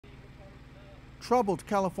Troubled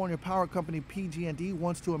California power company PG&E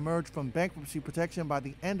wants to emerge from bankruptcy protection by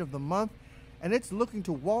the end of the month, and it's looking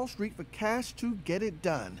to Wall Street for cash to get it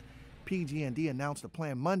done. PG&E announced a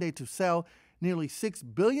plan Monday to sell nearly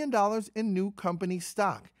 $6 billion in new company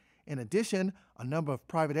stock. In addition, a number of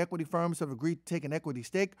private equity firms have agreed to take an equity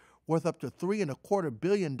stake worth up to $3.25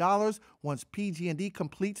 billion once PG&E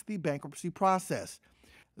completes the bankruptcy process.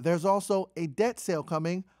 There's also a debt sale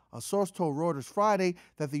coming. A source told Reuters Friday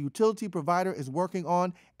that the utility provider is working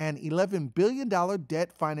on an $11 billion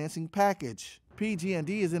debt financing package.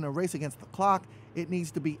 PG&E is in a race against the clock. It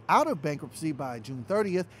needs to be out of bankruptcy by June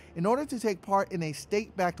 30th in order to take part in a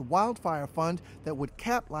state-backed wildfire fund that would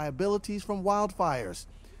cap liabilities from wildfires.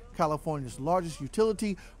 California's largest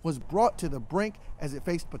utility was brought to the brink as it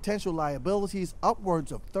faced potential liabilities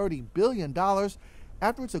upwards of $30 billion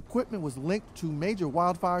after its equipment was linked to major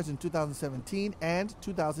wildfires in 2017 and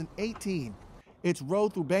 2018. Its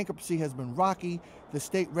road through bankruptcy has been rocky. The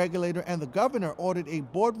state regulator and the governor ordered a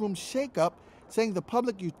boardroom shakeup, saying the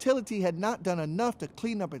public utility had not done enough to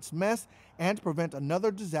clean up its mess and prevent another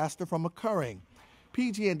disaster from occurring.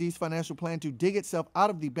 PG&E's financial plan to dig itself out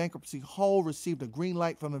of the bankruptcy hole received a green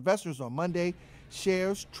light from investors on Monday.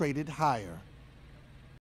 Shares traded higher.